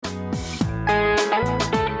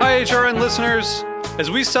HRN listeners.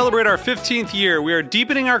 As we celebrate our 15th year, we are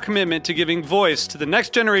deepening our commitment to giving voice to the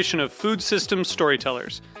next generation of food systems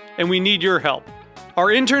storytellers, and we need your help. Our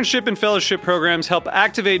internship and fellowship programs help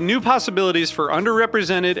activate new possibilities for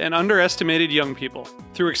underrepresented and underestimated young people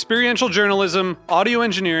through experiential journalism, audio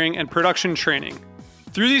engineering, and production training.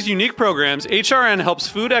 Through these unique programs, HRN helps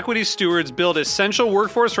food equity stewards build essential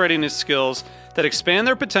workforce readiness skills that expand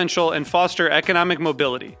their potential and foster economic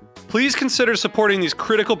mobility. Please consider supporting these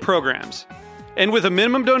critical programs. And with a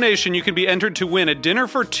minimum donation, you can be entered to win a dinner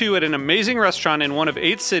for two at an amazing restaurant in one of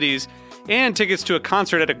 8 cities and tickets to a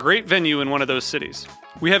concert at a great venue in one of those cities.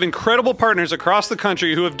 We have incredible partners across the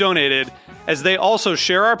country who have donated, as they also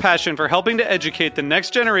share our passion for helping to educate the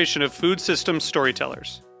next generation of food systems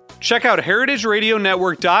storytellers. Check out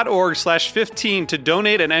heritageradionetwork.org/15 to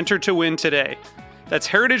donate and enter to win today. That's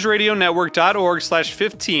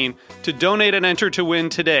heritageradionetwork.org/15 to donate and enter to win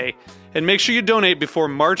today. And make sure you donate before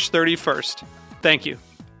March 31st. Thank you.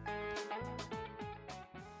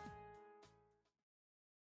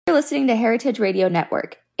 You're listening to Heritage Radio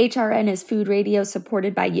Network. HRN is food radio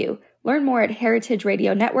supported by you. Learn more at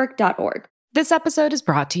heritageradionetwork.org. This episode is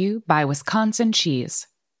brought to you by Wisconsin Cheese.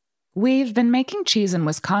 We've been making cheese in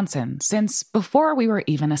Wisconsin since before we were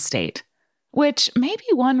even a state, which may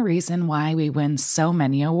be one reason why we win so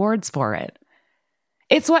many awards for it.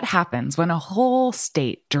 It's what happens when a whole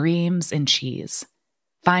state dreams in cheese.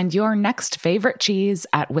 Find your next favorite cheese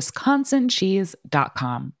at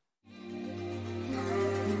wisconsincheese.com.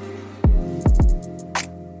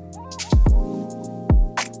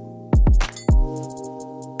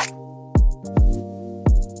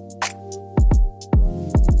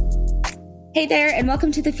 Hey there, and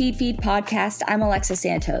welcome to the Feed podcast. I'm Alexa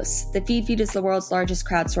Santos. The Feed is the world's largest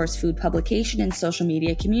crowdsourced food publication and social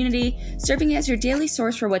media community, serving as your daily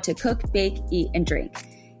source for what to cook, bake, eat, and drink.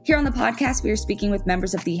 Here on the podcast, we are speaking with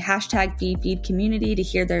members of the #FeedFeed community to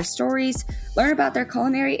hear their stories, learn about their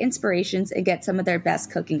culinary inspirations, and get some of their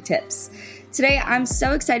best cooking tips. Today, I'm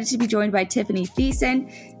so excited to be joined by Tiffani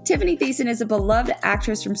Thiessen. Tiffani Thiessen is a beloved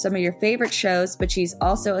actress from some of your favorite shows, but she's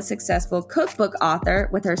also a successful cookbook author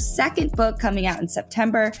with her second book coming out in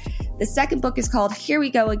September. The second book is called Here We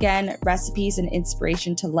Go Again, Recipes and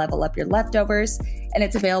Inspiration to Level Up Your Leftovers, and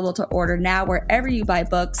it's available to order now wherever you buy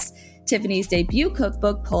books. Tiffani's debut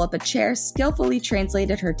cookbook, Pull Up a Chair, skillfully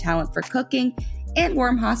translated her talent for cooking and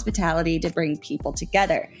warm hospitality to bring people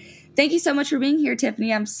together. Thank you so much for being here,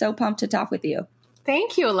 Tiffani. I'm so pumped to talk with you.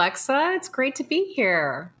 Thank you, Alexa. It's great to be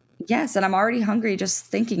here. Yes, and I'm already hungry just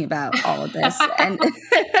thinking about all of this. And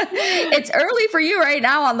it's early for you right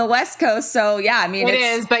now on the West Coast. So yeah, I mean, it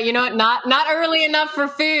is, but you know what? Not early enough for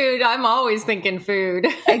food. I'm always thinking food.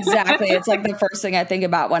 Exactly. It's like the first thing I think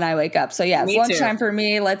about when I wake up. So yeah, it's lunchtime for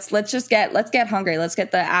me. Let's get hungry. Let's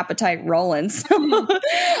get the appetite rolling. So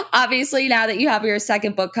obviously now that you have your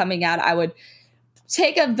second book coming out, I would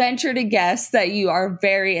take a venture to guess that you are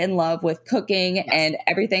very in love with cooking and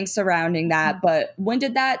everything surrounding that. But when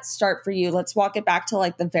did that start for you? Let's walk it back to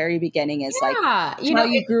like the very beginning. Is like how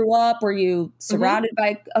you grew up. Were you surrounded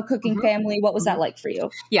by a cooking family? What was that like for you?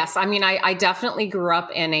 Yes, I mean, I definitely grew up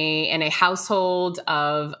in a household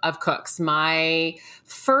of cooks. My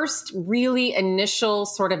first really initial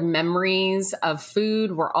sort of memories of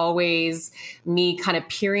food were always me kind of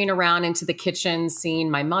peering around into the kitchen,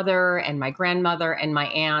 seeing my mother and my grandmother and my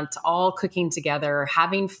aunt all cooking together,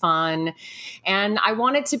 having fun. And I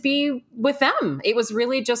wanted to be with them. It was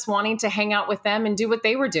really just wanting to hang out with them and do what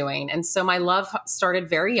they were doing. And so my love started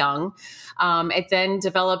very young. It then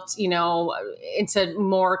developed, into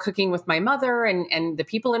more cooking with my mother and the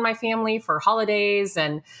people in my family for holidays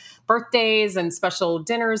and birthdays and special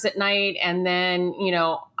dinners at night. And then,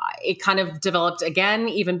 it kind of developed again,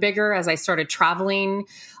 even bigger as I started traveling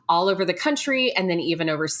all over the country and then even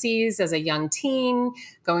overseas as a young teen,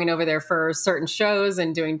 going over there for certain shows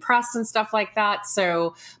and doing press and stuff like that.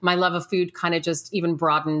 So my love of food kind of just even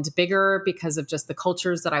broadened bigger because of just the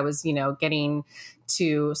cultures that I was, getting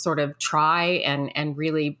to sort of try and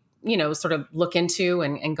really sort of look into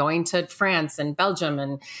and going to France and Belgium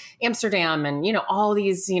and Amsterdam and, all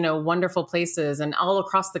these, wonderful places and all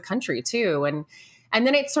across the country too. And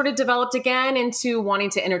then it sort of developed again into wanting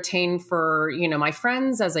to entertain for, my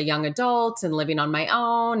friends as a young adult and living on my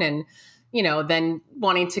own and, then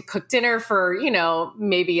wanting to cook dinner for,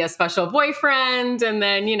 maybe a special boyfriend and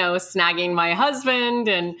then, snagging my husband.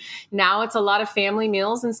 And now it's a lot of family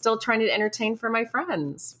meals and still trying to entertain for my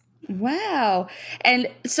friends. Wow. And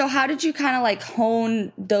so how did you kind of like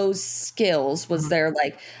hone those skills? Was there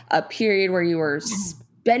like a period where you were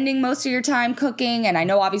spending most of your time cooking? And I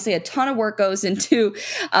know obviously a ton of work goes into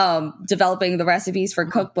developing the recipes for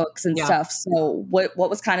cookbooks and stuff. So what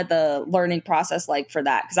was kind of the learning process like for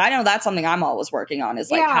that? Because I know that's something I'm always working on,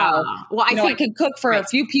 is like how I can cook for a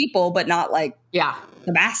few people, but not like the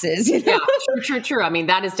masses. You know? Yeah, true. I mean,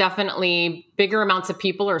 that is definitely, bigger amounts of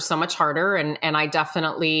people are so much harder. And I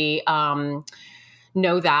definitely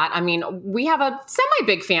know that. I mean, we have a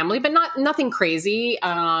semi-big family, but nothing crazy.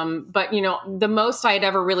 But you know, the most I had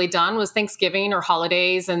ever really done was Thanksgiving or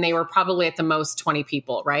holidays, and they were probably at the most 20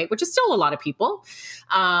 people, right? Which is still a lot of people.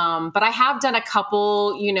 But I have done a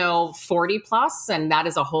couple, 40 plus, and that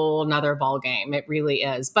is a whole nother ball game. It really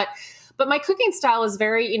is. But my cooking style is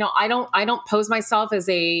very, I don't pose myself as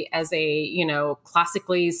a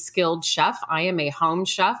classically skilled chef. I am a home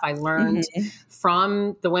chef. I learned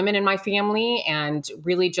from the women in my family, and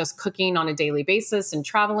really just cooking on a daily basis and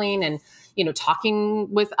traveling and,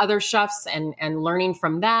 talking with other chefs and learning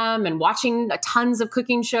from them and watching tons of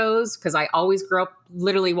cooking shows, because I always grew up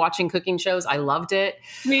literally watching cooking shows. I loved it.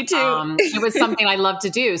 Me too. It was something I loved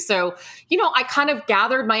to do. So, I kind of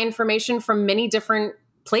gathered my information from many different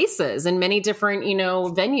places and many different,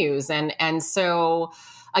 venues. And so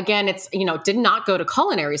again, it's, did not go to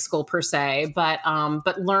culinary school per se, but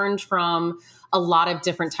learned from a lot of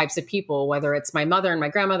different types of people, whether it's my mother and my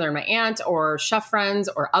grandmother and my aunt, or chef friends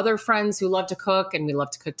or other friends who love to cook and we love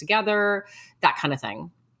to cook together, that kind of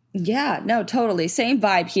thing. Yeah, no, totally. Same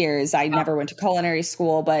vibe here. Is I never went to culinary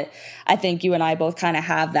school, but I think you and I both kind of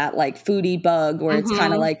have that like foodie bug where it's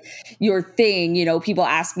kind of like your thing. People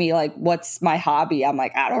ask me like, what's my hobby? I'm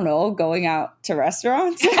like, I don't know, going out to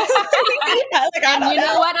restaurants. You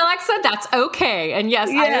know what, Alexa? That's okay. And yes,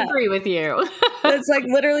 I agree with you. That's like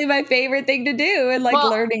literally my favorite thing to do, and like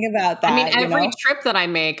learning about that. I mean, every trip that I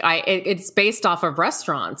make, it's based off of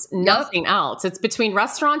restaurants, nothing else. It's between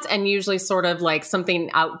restaurants and usually sort of like something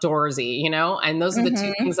outdoorsy, and those are the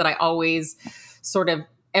two things that I always sort of,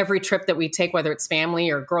 every trip that we take, whether it's family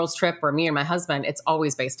or girls trip or me and my husband, it's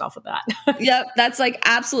always based off of that. Yep. That's like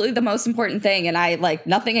absolutely the most important thing. And I like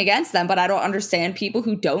nothing against them, but I don't understand people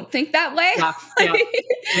who don't think that way. Yeah.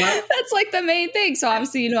 That's like the main thing. So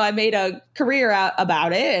obviously, I made a career out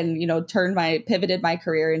about it and, pivoted my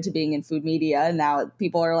career into being in food media. And now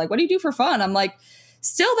people are like, what do you do for fun? I'm like,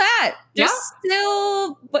 still that,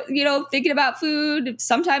 still, but thinking about food,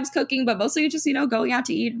 sometimes cooking, but mostly just, going out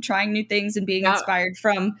to eat and trying new things and being inspired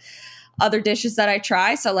from other dishes that I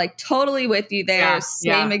try. So like totally with you there,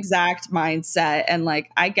 same exact mindset. And like,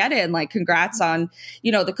 I get it. And like, congrats on,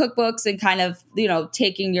 the cookbooks and kind of,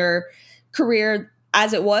 taking your career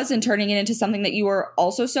as it was and turning it into something that you were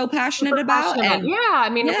also so passionate about. And I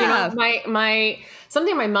mean, my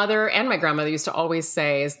something my mother and my grandmother used to always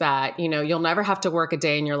say is that, you'll never have to work a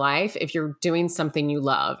day in your life if you're doing something you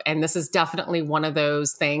love. And this is definitely one of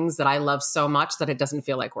those things that I love so much that it doesn't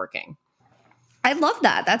feel like working. I love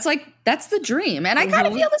that. That's the dream. And I kind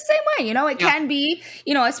of feel the same way, it can be,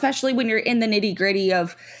 especially when you're in the nitty gritty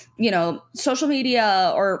of, social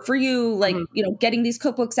media, or for you, like, getting these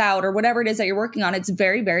cookbooks out or whatever it is that you're working on. It's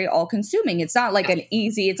very, very all consuming. It's not like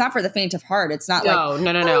it's not for the faint of heart. It's not no.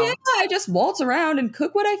 Yeah, I just waltz around and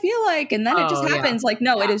cook what I feel like. And then it just happens. Like,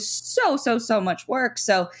 no, it is so much work.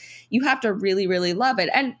 So you have to really, really love it.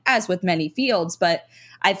 And as with many fields, but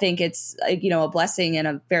I think it's a blessing and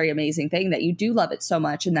a very amazing thing that you do love it so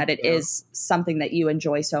much, and that it is something that you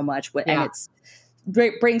enjoy so much. And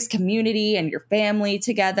it brings community and your family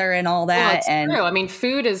together and all that. Well, it's true. I mean,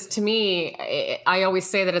 food is, to me, I always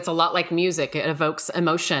say that it's a lot like music. It evokes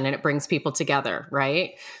emotion and it brings people together,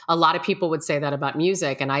 right? A lot of people would say that about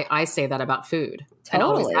music, and I say that about food. Totally. And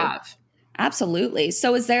always have. Absolutely.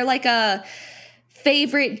 So is there like a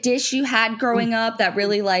favorite dish you had growing up that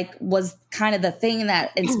really like was kind of the thing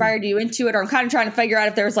that inspired you into it? Or I'm kind of trying to figure out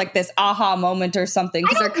if there was like this aha moment or something.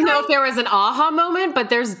 I don't know if there was an aha moment,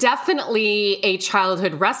 but there's definitely a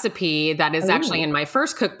childhood recipe that is actually in my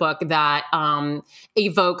first cookbook that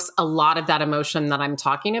evokes a lot of that emotion that I'm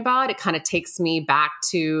talking about. It kind of takes me back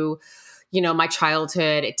to my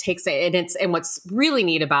childhood. And what's really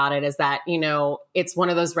neat about it is that, it's one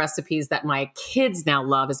of those recipes that my kids now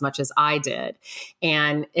love as much as I did.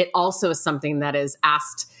 And it also is something that is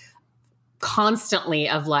asked constantly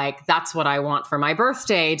of like, that's what I want for my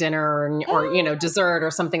birthday dinner or dessert or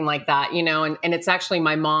something like that, and it's actually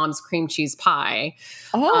my mom's cream cheese pie.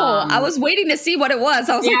 I was waiting to see what it was.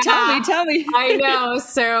 I was like, tell me. I know.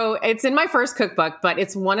 So it's in my first cookbook, but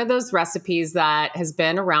it's one of those recipes that has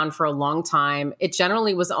been around for a long time. It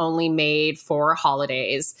generally was only made for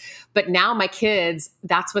holidays, but now my kids,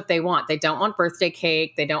 that's what they want. They don't want birthday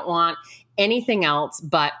cake. They don't want anything else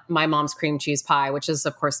but my mom's cream cheese pie, which is,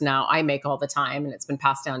 of course, now I make all the time, and it's been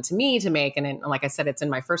passed down to me to make. And like I said, it's in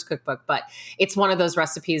my first cookbook, but it's one of those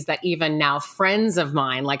recipes that even now friends of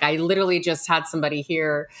mine, like I literally just had somebody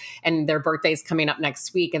here and their birthday's coming up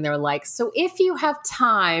next week. And they're like, so if you have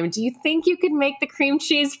time, do you think you could make the cream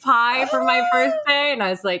cheese pie for my birthday? And I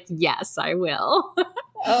was like, yes, I will.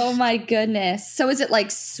 Oh my goodness. So is it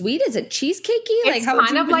like sweet? Is it cheesecakey? Like It's how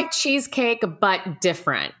kind of like cheesecake, but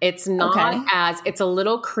different. It's not it's a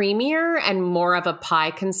little creamier and more of a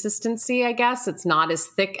pie consistency, I guess. It's not as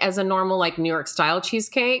thick as a normal like New York style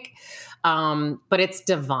cheesecake. But it's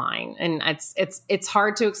divine, and it's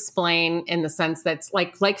hard to explain in the sense that's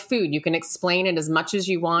like food. You can explain it as much as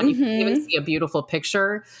you want. You can even see a beautiful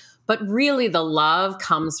picture. But really, the love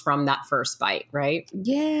comes from that first bite, right?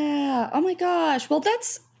 Yeah. Oh my gosh. Well,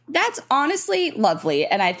 that's honestly lovely.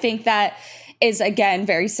 And I think that is, again,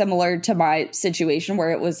 very similar to my situation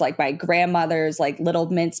where it was like my grandmother's like little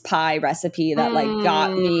mince pie recipe that like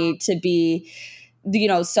got me to be,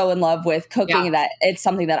 so in love with cooking that it's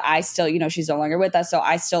something that I still, she's no longer with us. So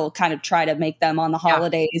I still kind of try to make them on the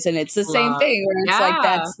holidays. And it's the same thing where it's like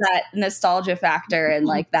that's that nostalgia factor and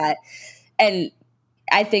like that. And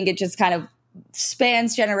I think it just kind of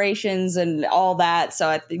spans generations and all that. So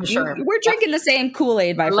I think we're drinking the same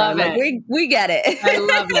Kool-Aid, my friend. Like we get it. I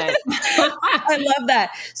love it. I love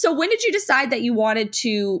that. So when did you decide that you wanted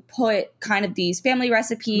to put kind of these family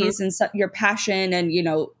recipes and your passion and,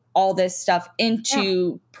 all this stuff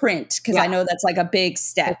into print? Because I know that's like a big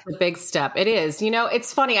step. It's a big step. It is.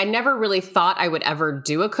 It's funny. I never really thought I would ever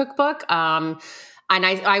do a cookbook. And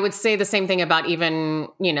I would say the same thing about even,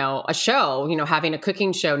 a show, having a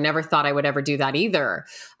cooking show, never thought I would ever do that either.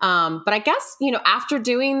 But I guess, after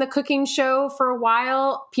doing the cooking show for a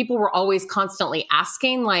while, people were always constantly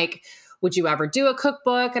asking, like, would you ever do a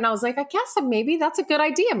cookbook? And I was like, I guess maybe that's a good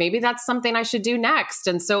idea. Maybe that's something I should do next.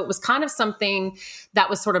 And so it was kind of something that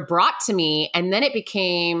was sort of brought to me. And then it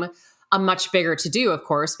became a much bigger to do, of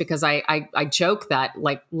course, because I joke that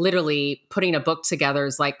like literally putting a book together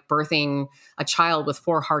is like birthing a child with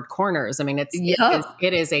 4 hard corners. I mean, it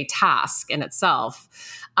is a task in itself.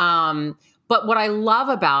 But what I love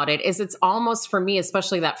about it is it's almost, for me,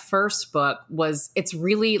 especially that first book, it's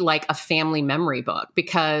really like a family memory book,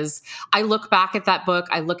 because I look back at that book,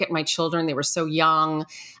 I look at my children, they were so young.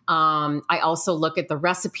 I also look at the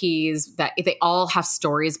recipes that they all have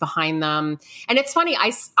stories behind them. And it's funny,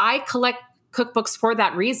 I collect cookbooks for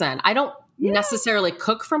that reason. I don't necessarily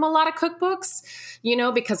cook from a lot of cookbooks,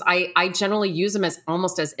 because I generally use them as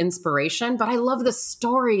almost as inspiration, but I love the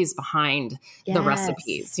stories behind the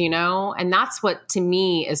recipes, and that's what to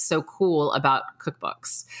me is so cool about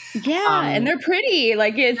cookbooks. Yeah. And they're pretty,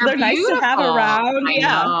 like they're nice to have around.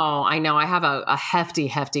 I know. I have a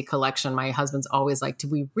hefty collection. My husband's always like, do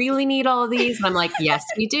we really need all of these? And I'm like, yes,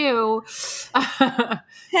 we do.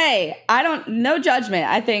 Hey, no judgment.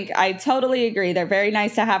 I think I totally agree. They're very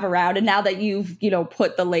nice to have around. And now that you've,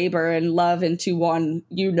 put the labor and love into one,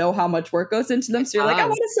 how much work goes into them. So you're like, I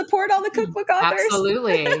want to support all the cookbook authors.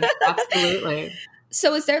 Absolutely.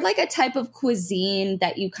 So is there like a type of cuisine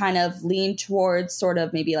that you kind of lean towards, sort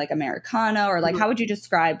of maybe like Americana, or like how would you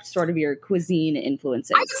describe sort of your cuisine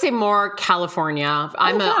influences? I would say more California.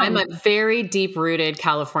 I'm a very deep rooted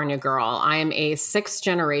California girl. I am a 6th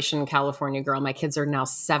generation California girl. My kids are now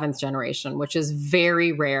 7th generation, which is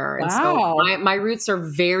very rare. And so my roots are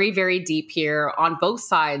very, very deep here on both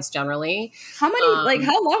sides generally. How many,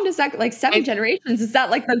 how long does that, 7 generations? Is that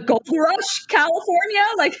like the gold rush California?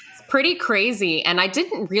 Like it's pretty crazy. And I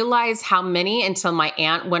didn't realize how many until my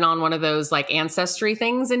aunt went on one of those like ancestry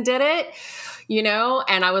things and did it,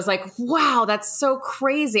 and I was like, wow, that's so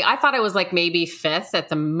crazy. I thought I was like maybe 5th at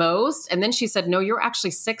the most. And then she said, no, you're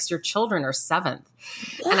actually 6th. Your children are 7th.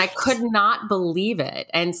 What? And I could not believe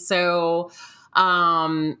it. And so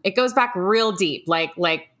it goes back real deep, like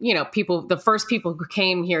people, the first people who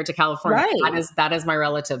came here to California, that is my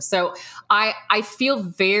relative. So I feel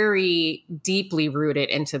very deeply rooted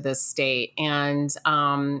into this state and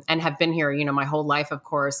have been here, my whole life, of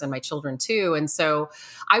course, and my children too. And so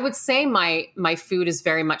I would say my food is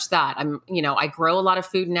very much that. I grow a lot of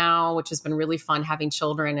food now, which has been really fun having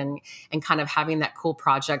children and kind of having that cool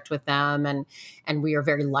project with them. And we are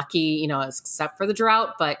very lucky, except for the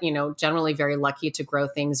drought, but, generally very lucky to grow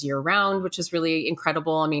things year round, which is really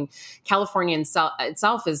incredible. I mean, California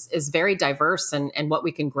itself is very diverse and what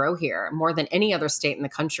we can grow here more than any other state in the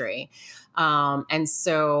country. And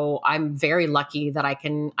so I'm very lucky that I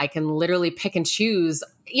can literally pick and choose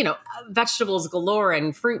vegetables galore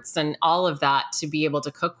and fruits and all of that to be able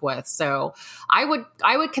to cook with. So I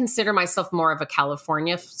would consider myself more of a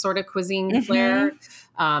California sort of cuisine flair,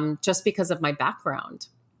 just because of my background.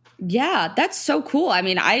 Yeah, that's so cool. I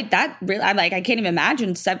mean, I can't even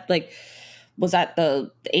imagine was that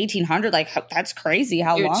the 1800? Like, that's crazy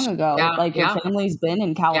how Huge. long ago your family's been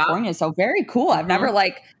in California. Yeah. So very cool. I've never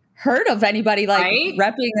heard of anybody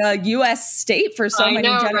repping a U.S. state for so many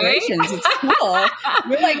generations. Right? It's cool.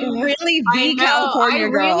 You're really the California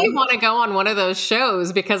girl. I really want to go on one of those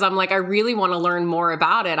shows because I'm I really want to learn more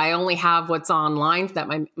about it. I only have what's online that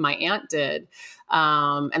my aunt did.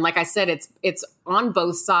 And like I said, it's on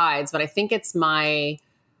both sides, but I think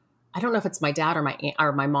I don't know if it's my dad or my aunt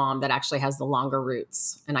or my mom that actually has the longer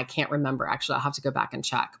roots. And I can't remember. Actually, I'll have to go back and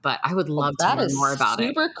check, but I would love to learn more about it.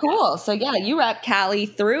 Super cool. So yeah, you rep Cali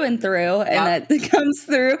through and through, and that comes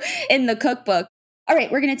through in the cookbook. All right,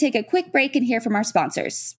 we're going to take a quick break and hear from our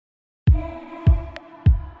sponsors.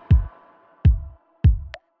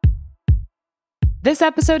 This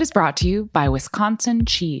episode is brought to you by Wisconsin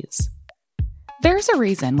Cheese. There's a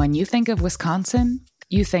reason when you think of Wisconsin,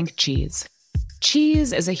 you think cheese.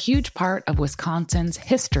 Cheese is a huge part of Wisconsin's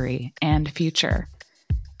history and future.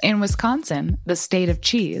 In Wisconsin, the state of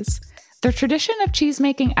cheese, the tradition of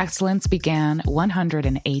cheese-making excellence began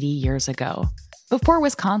 180 years ago, before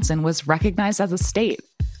Wisconsin was recognized as a state.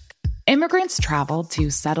 Immigrants traveled to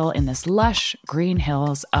settle in this lush green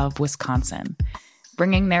hills of Wisconsin,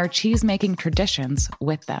 bringing their cheese-making traditions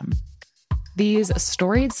with them. These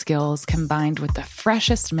storied skills, combined with the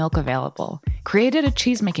freshest milk available, created a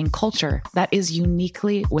cheesemaking culture that is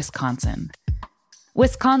uniquely Wisconsin.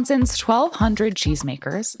 Wisconsin's 1,200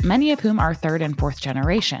 cheesemakers, many of whom are third and fourth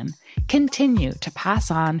generation, continue to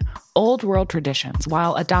pass on old world traditions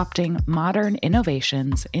while adopting modern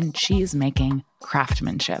innovations in cheesemaking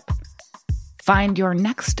craftsmanship. Find your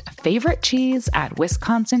next favorite cheese at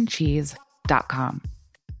wisconsincheese.com.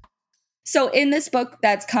 So in this book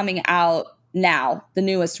that's coming out now, the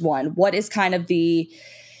newest one, what is kind of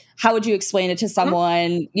how would you explain it to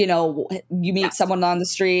someone? You meet someone on the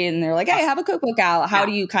street and they're like, hey, I have a cookbook out. How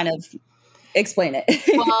do you kind of explain it?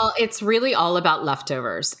 Well, it's really all about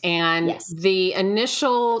leftovers. And the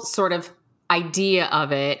initial sort of idea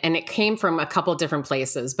of it, and it came from a couple different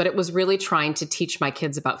places, but it was really trying to teach my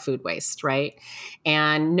kids about food waste, right?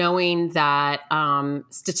 And knowing that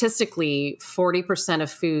statistically 40%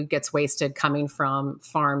 of food gets wasted coming from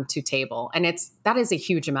farm to table. And that is a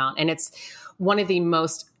huge amount. And it's one of the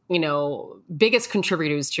most, biggest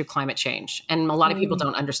contributors to climate change. And a lot of people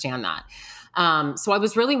don't understand that. So I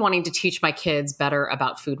was really wanting to teach my kids better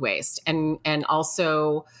about food waste. And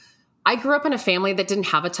also, I grew up in a family that didn't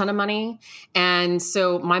have a ton of money. And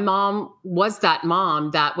so my mom was that mom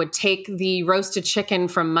that would take the roasted chicken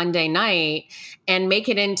from Monday night and make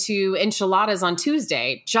it into enchiladas on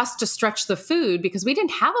Tuesday just to stretch the food because we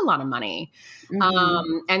didn't have a lot of money.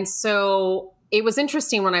 And so it was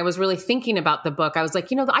interesting when I was really thinking about the book. I was like,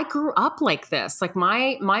 I grew up like this. Like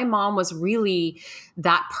my mom was really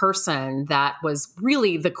that person that was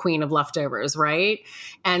really the queen of leftovers, right?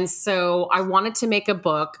 And so I wanted to make a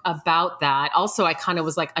book about that. Also, I kind of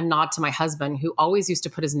was like a nod to my husband who always used to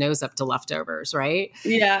put his nose up to leftovers, right?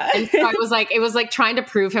 Yeah. And so it was like trying to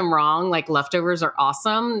prove him wrong, like leftovers are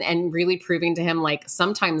awesome, and really proving to him like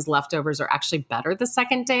sometimes leftovers are actually better the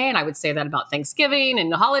second day. And I would say that about Thanksgiving and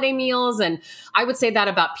the holiday meals. And I would say that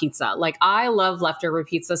about pizza. Like I love leftover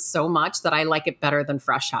pizza so much that I like it better than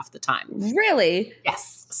fresh half the time. Really?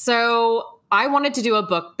 Yes. So I wanted to do a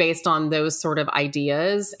book based on those sort of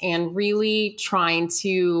ideas and really trying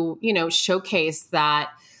to, showcase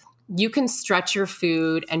that you can stretch your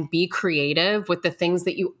food and be creative with the things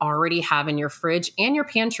that you already have in your fridge and your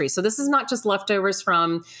pantry. So this is not just leftovers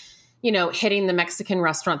from, hitting the Mexican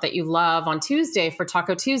restaurant that you love on Tuesday for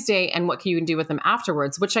Taco Tuesday and what can you do with them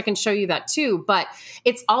afterwards, which I can show you that too. But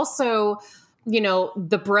it's also,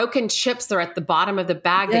 the broken chips that are at the bottom of the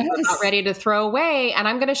bag that you're not ready to throw away. And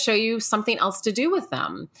I'm going to show you something else to do with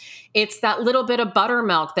them. It's that little bit of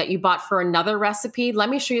buttermilk that you bought for another recipe.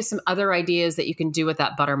 Let me show you some other ideas that you can do with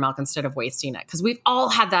that buttermilk instead of wasting it. Because we've all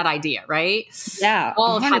had that idea, right? Yeah.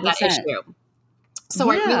 All have had that issue.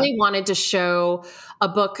 So I really wanted to show a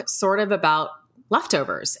book sort of about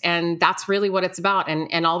leftovers. And that's really what it's about.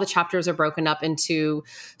 And all the chapters are broken up into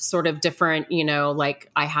sort of different,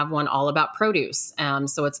 like I have one all about produce.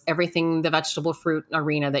 So it's everything, the vegetable fruit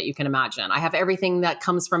arena that you can imagine. I have everything that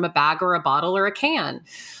comes from a bag or a bottle or a can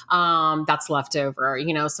that's leftover.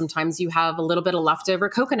 Sometimes you have a little bit of leftover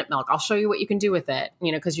coconut milk. I'll show you what you can do with it,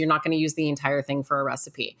 because you're not going to use the entire thing for a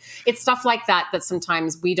recipe. It's stuff like that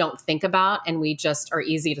sometimes we don't think about, and we just are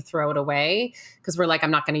easy to throw it away because we're like,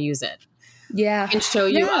 I'm not going to use it. Yeah. And show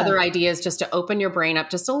you other ideas just to open your brain up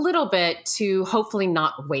just a little bit to hopefully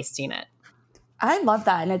not wasting it. I love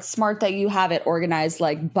that. And it's smart that you have it organized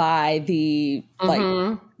like by the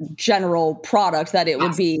like general product that it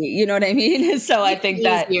would be, you know what I mean? So I think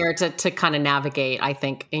that easier to kind of navigate, I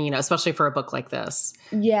think, especially for a book like this.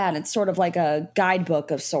 Yeah. And it's sort of like a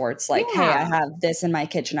guidebook of sorts, like, hey, I have this in my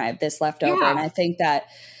kitchen. I have this left over. And I think that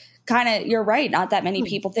kind of, you're right. Not that many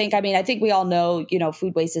people think. I mean, I think we all know,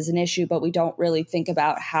 food waste is an issue, but we don't really think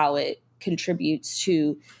about how it contributes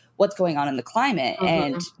to what's going on in the climate.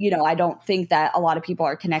 And, I don't think that a lot of people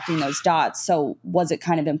are connecting those dots. So was it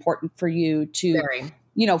kind of important for you to,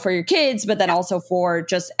 for your kids, but then also for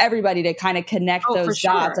just everybody to kind of connect those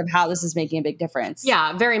dots of how this is making a big difference?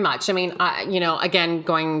 Yeah, very much. I mean, again,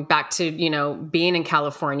 going back to, being in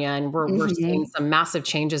California, and we're seeing some massive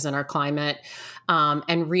changes in our climate.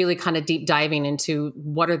 And really kind of deep diving into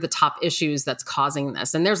what are the top issues that's causing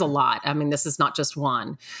this. And there's a lot. I mean, this is not just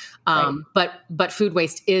one. But food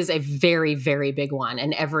waste is a very, very big one.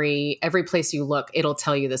 And every place you look, it'll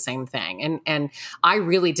tell you the same thing. And I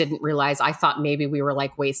really didn't realize, I thought maybe we were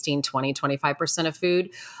like wasting 25% of food.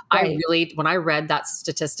 When I read that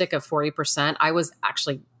statistic of 40%, I was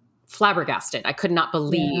actually flabbergasted. I could not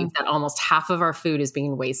believe that almost half of our food is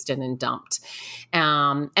being wasted and dumped.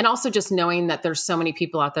 And also just knowing that there's so many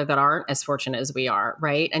people out there that aren't as fortunate as we are,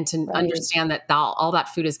 right? And to understand that all that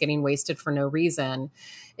food is getting wasted for no reason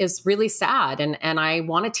is really sad. And I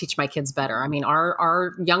want to teach my kids better. I mean,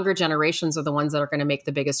 our younger generations are the ones that are going to make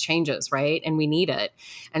the biggest changes, right? And we need it.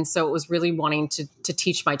 And so it was really wanting to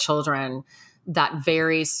teach my children that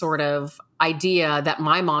very sort of idea that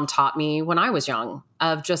my mom taught me when I was young,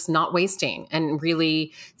 of just not wasting and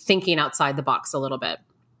really thinking outside the box a little bit.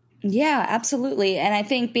 Yeah, absolutely. And I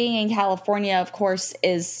think being in California, of course,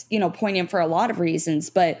 is, poignant for a lot of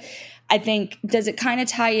reasons, but I think, does it kind of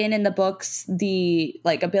tie in the books, the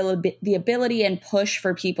ability and push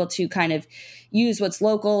for people to kind of use what's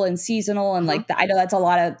local and seasonal, and I know that's a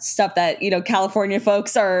lot of stuff that California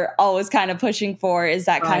folks are always kind of pushing for. Is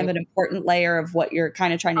that kind of an important layer of what you're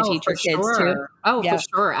kind of trying to teach your kids too? Oh, for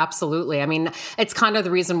sure, absolutely. I mean, it's kind of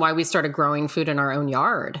the reason why we started growing food in our own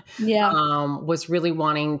yard. Was really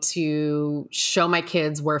wanting to show my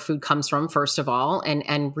kids where food comes from, first of all,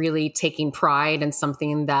 and really taking pride in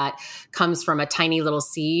something that comes from a tiny little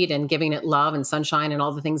seed and giving it love and sunshine and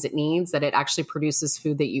all the things it needs, that it actually produces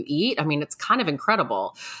food that you eat. I mean, it's kind of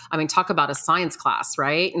incredible. I mean, talk about a science class,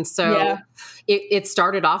 right? And so it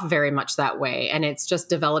started off very much that way, and it's just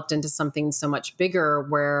developed into something so much bigger,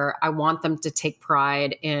 where I want them to take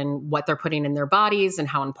pride in what they're putting in their bodies and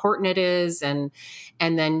how important it is, and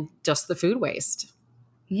then just the food waste.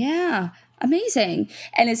 Yeah. Amazing.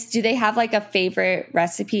 And do they have like a favorite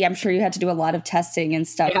recipe? I'm sure you had to do a lot of testing and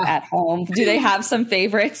stuff at home. Do they have some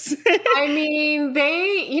favorites? I mean,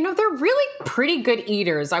 they're really pretty good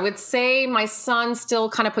eaters. I would say my son still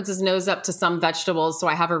kind of puts his nose up to some vegetables. So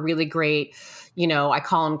I have a really great, I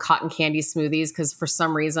call them cotton candy smoothies, because for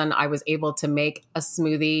some reason I was able to make a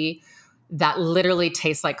smoothie that literally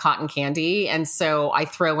tastes like cotton candy. And so I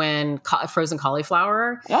throw in frozen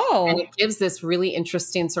cauliflower. And it gives this really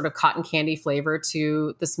interesting sort of cotton candy flavor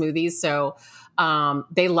to the smoothies. So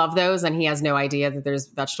they love those, and he has no idea that there's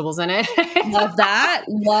vegetables in it. Love that.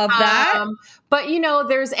 But,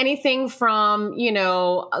 there's anything from,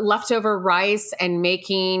 leftover rice and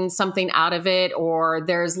making something out of it, or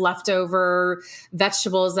there's leftover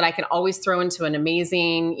vegetables that I can always throw into an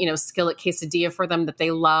amazing, skillet quesadilla for them that they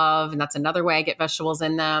love. And that's another way I get vegetables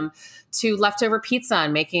in them, to leftover pizza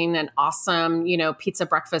and making an awesome, pizza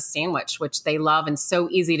breakfast sandwich, which they love and so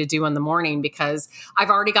easy to do in the morning because I've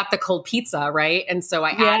already got the cold pizza, right? And so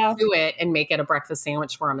I add to it and make it a breakfast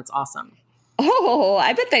sandwich for them. It's awesome. Oh,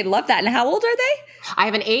 I bet they love that. And how old are they? I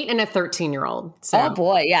have an 8 and a 13-year-old. So. Oh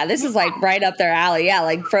boy. Yeah. This is like right up their alley. Yeah.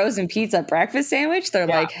 Like frozen pizza breakfast sandwich. They're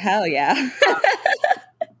like, hell yeah.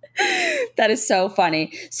 That is so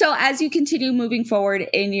funny. So as you continue moving forward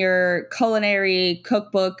in your culinary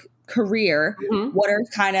cookbook career, what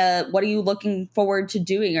are you looking forward to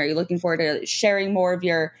doing? Are you looking forward to sharing more of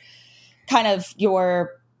your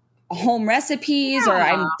home recipes, or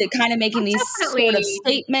I'm kind of making these sort of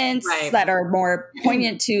statements that are more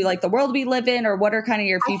poignant to like the world we live in, or what are kind of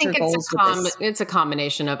your future goals with this? It's a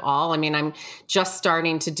combination of all. I mean, I'm just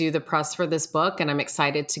starting to do the press for this book, and I'm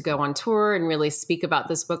excited to go on tour and really speak about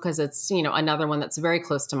this book because it's, another one that's very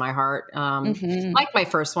close to my heart. Like my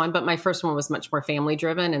first one, but my first one was much more family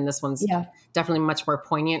driven, and this one's definitely much more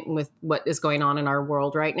poignant with what is going on in our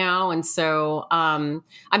world right now. And so I'm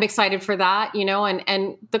excited for that,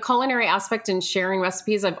 and the culinary aspect and sharing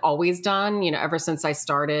recipes I've always done, ever since I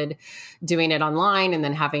started doing it online and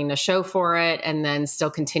then having a show for it and then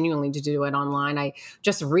still continuing to do it online. I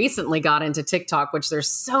just recently got into TikTok, which there's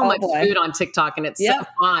so much food on TikTok and it's so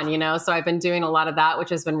fun, so I've been doing a lot of that, which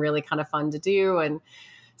has been really kind of fun to do. And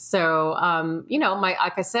so,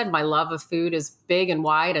 like I said, my love of food is big and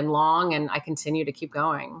wide and long, and I continue to keep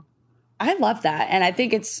going. I love that. And I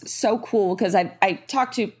think it's so cool because I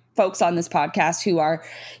talk to folks on this podcast who are,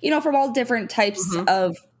 from all different types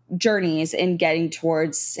of journeys in getting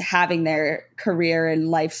towards having their career and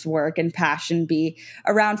life's work and passion be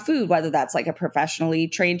around food, whether that's like a professionally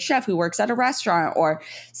trained chef who works at a restaurant, or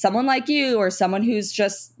someone like you, or someone who's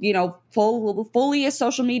just, fully a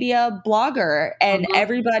social media blogger. And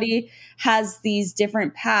everybody has these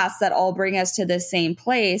different paths that all bring us to the same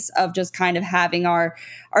place of just kind of having our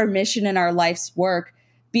mission and our life's work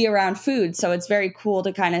be around food. So it's very cool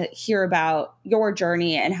to kind of hear about your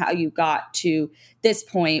journey and how you got to this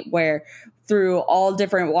point where through all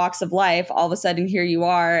different walks of life, all of a sudden here you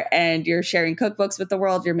are and you're sharing cookbooks with the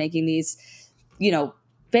world. You're making these,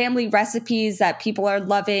 family recipes that people are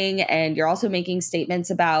loving. And you're also making statements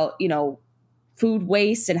about, food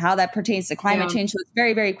waste and how that pertains to climate change. So it's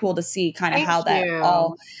very, very cool to see kind of how that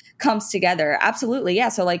all comes together. Absolutely. Yeah.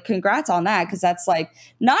 So like, congrats on that. Cause that's like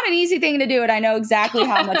not an easy thing to do. And I know exactly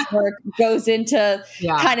how much work goes into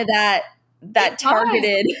kind of that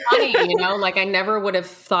targeted. Funny, like I never would have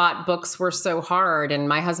thought books were so hard. And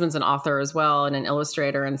my husband's an author as well and an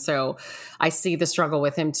illustrator. And so I see the struggle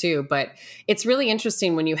with him too. But it's really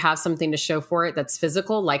interesting when you have something to show for it that's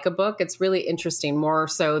physical, like a book. It's really interesting, more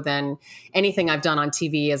so than anything I've done on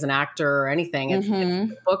TV as an actor or anything.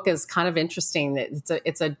 The book is kind of interesting.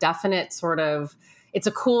 It's a definite sort of, it's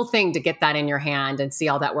a cool thing to get that in your hand and see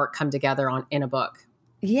all that work come together in a book.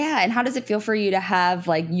 Yeah. And how does it feel for you to have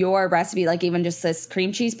like your recipe, like even just this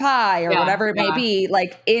cream cheese pie or whatever it may be,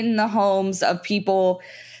 like in the homes of people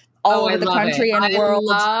all over the country and world?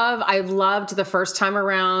 I loved the first time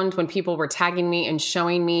around when people were tagging me and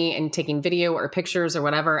showing me and taking video or pictures or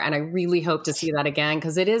whatever. And I really hope to see that again,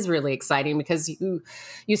 because it is really exciting, because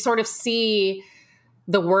you sort of see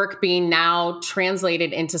the work being now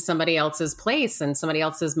translated into somebody else's place and somebody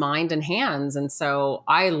else's mind and hands. And so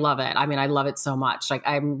I love it. I mean, I love it so much. Like,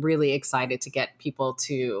 I'm really excited to get people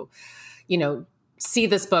to, see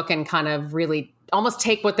this book and kind of really almost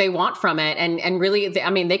take what they want from it. And really,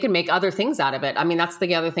 they can make other things out of it. I mean, that's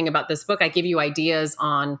the other thing about this book. I give you ideas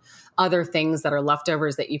on other things that are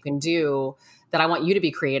leftovers that you can do that I want you to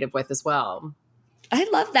be creative with as well. I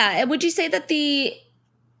love that. And would you say that the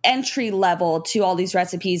entry level to all these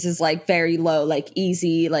recipes is like very low, like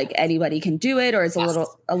easy, like anybody can do it, or is a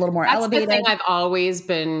little more elevated? That's the thing I've always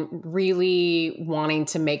been really wanting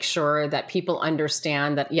to make sure that people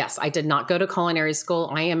understand that, yes, I did not go to culinary school.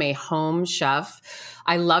 I am a home chef.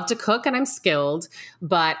 I love to cook and I'm skilled,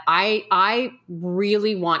 but I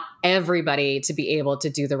really want everybody to be able to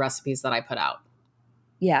do the recipes that I put out.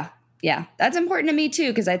 Yeah. Yeah, that's important to me too,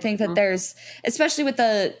 because I think that there's, especially with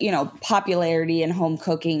the, popularity in home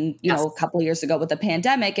cooking, a couple of years ago with the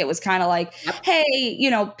pandemic, it was kind of like, hey,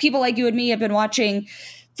 people like you and me have been watching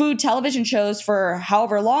food television shows for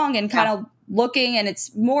however long and kind of looking, and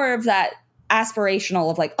it's more of that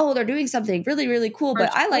aspirational of like, oh, they're doing something really, really cool,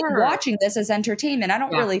 but I like watching this as entertainment. I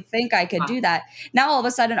don't really think I could do that. Now, all of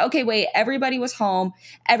a sudden, okay, wait, everybody was home.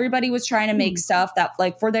 Everybody was trying to make stuff that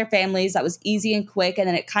like for their families that was easy and quick. And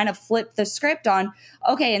then it kind of flipped the script on,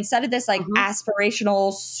 okay, instead of this like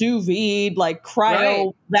aspirational sous vide, like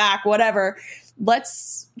cryo back, whatever,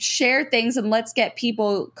 let's share things and let's get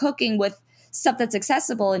people cooking with stuff that's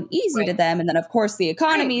accessible and easy to them. And then of course the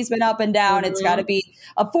economy's been up and down. It's got to be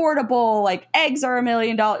affordable. Like eggs are $1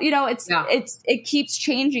 million. It keeps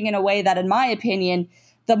changing in a way that, in my opinion,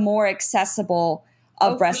 the more accessible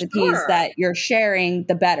of recipes that you're sharing,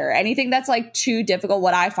 the better. Anything that's like too difficult,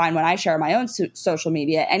 what I find when I share my own social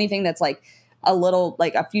media, anything that's like a little,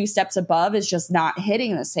 like a few steps above is just not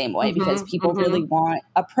hitting the same way because people really want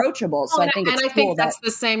approachable. So I think it's cool. And I think that's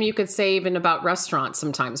the same you could say even about restaurants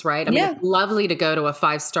sometimes, right? I mean, it's lovely to go to a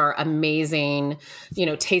 5-star, amazing,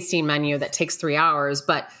 tasting menu that takes 3 hours,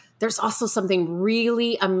 but there's also something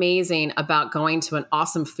really amazing about going to an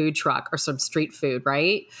awesome food truck or some street food,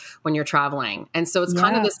 right? When you're traveling. And so it's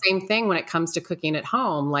kind of the same thing when it comes to cooking at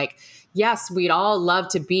home. Like, yes, we'd all love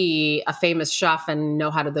to be a famous chef and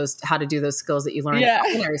know how to do those skills that you learned in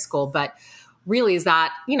culinary school. But really, is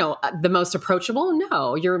that, the most approachable?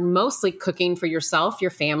 No, you're mostly cooking for yourself,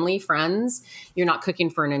 your family, friends. You're not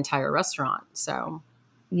cooking for an entire restaurant. So.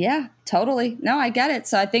 Yeah, totally. No, I get it.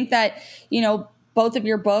 So I think that, both of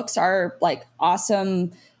your books are like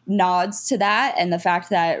awesome nods to that and the fact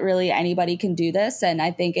that really anybody can do this. And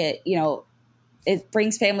I think it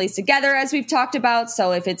brings families together, as we've talked about.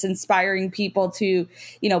 So if it's inspiring people to,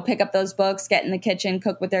 pick up those books, get in the kitchen,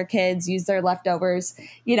 cook with their kids, use their leftovers,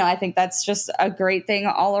 I think that's just a great thing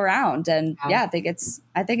all around. And I think it's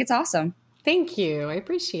awesome. Thank you. I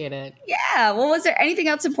appreciate it. Yeah. Well, was there anything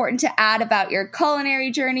else important to add about your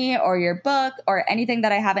culinary journey or your book or anything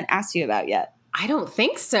that I haven't asked you about yet? I don't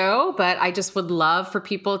think so, but I just would love for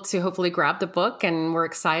people to hopefully grab the book, and we're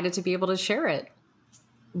excited to be able to share it.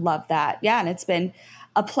 Love that. Yeah. And it's been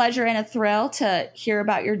a pleasure and a thrill to hear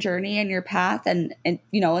about your journey and your path and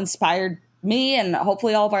inspired me and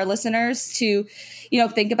hopefully all of our listeners to,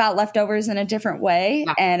 think about leftovers in a different way.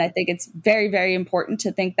 Yeah. And I think it's very, very important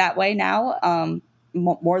to think that way now,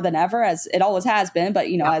 more than ever, as it always has been. But,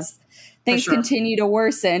 as things continue to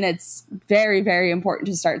worsen, it's very, very important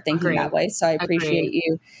to start thinking that way. So I appreciate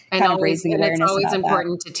you kind of raising awareness about that. It's always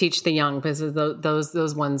important to teach the young, because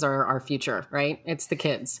those ones are our future, right? It's the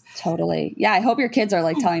kids. Totally. Yeah. I hope your kids are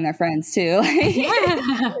like telling their friends too.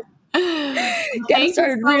 Yeah. Thank you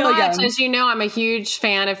so much. As you know, I'm a huge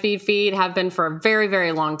fan of Feed, have been for a very,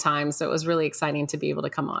 very long time. So it was really exciting to be able to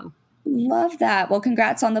come on. Love that. Well,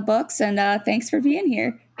 congrats on the books, and thanks for being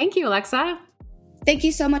here. Thank you, Alexa. Thank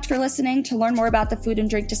you so much for listening. To learn more about the food and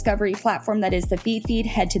drink discovery platform that is the Feed,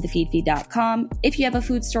 head to thefeedfeed.com. If you have a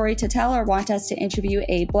food story to tell or want us to interview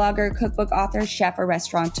a blogger, cookbook author, chef, or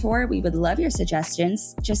restaurateur, we would love your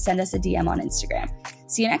suggestions. Just send us a DM on Instagram.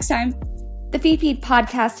 See you next time. The Feed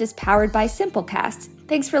podcast is powered by Simplecast.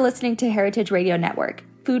 Thanks for listening to Heritage Radio Network,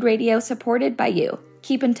 food radio supported by you.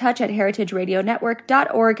 Keep in touch at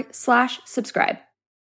heritageradionetwork.org/subscribe.